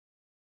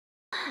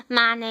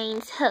My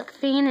name's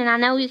Huckleberry, and I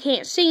know you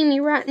can't see me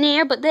right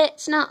now, but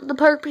that's not the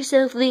purpose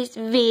of this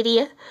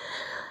video.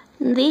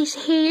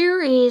 This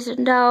here is a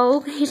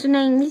dog. His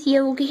name is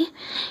Yogi,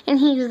 and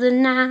he's the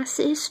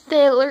nicest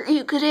feller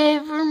you could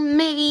ever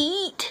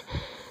meet.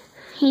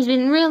 He's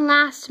been real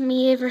nice to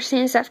me ever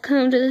since I've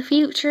come to the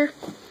future.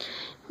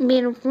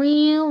 Been a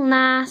real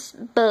nice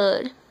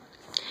bud.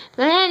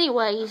 But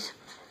anyways,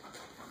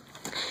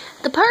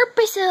 the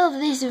purpose of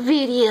this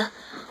video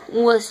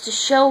was to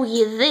show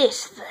you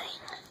this thing.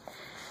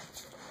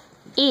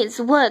 It's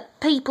what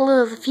people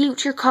of the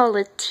future call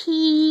a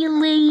television,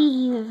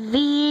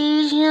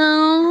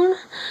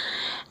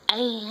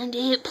 and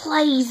it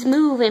plays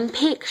moving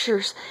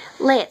pictures.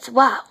 Let's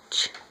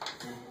watch.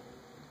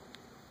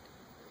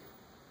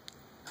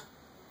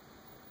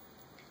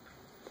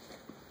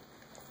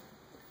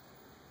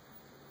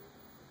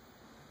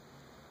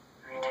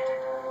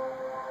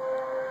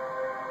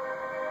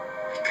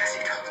 Because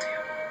he told you.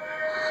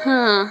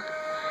 Huh.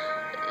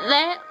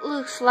 That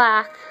looks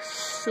like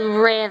a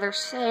rather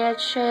sad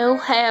show.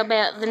 How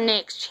about the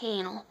next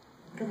channel?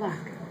 Good luck.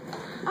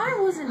 I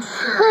wasn't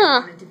sure I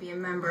wanted to be a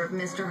member of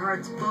Mr.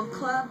 Hart's book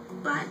club,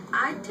 but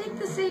I'd take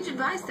the sage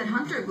advice that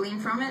Hunter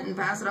gleaned from it and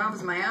pass it off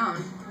as my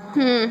own.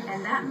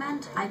 And that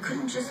meant I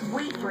couldn't just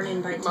wait for an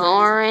invite to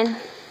Boring.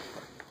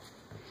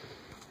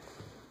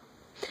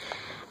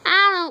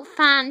 I don't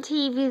find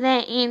TV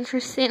that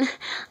interesting.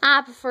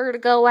 I prefer to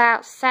go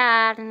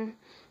outside and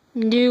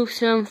do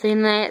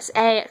something that's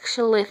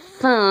actually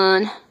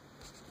fun.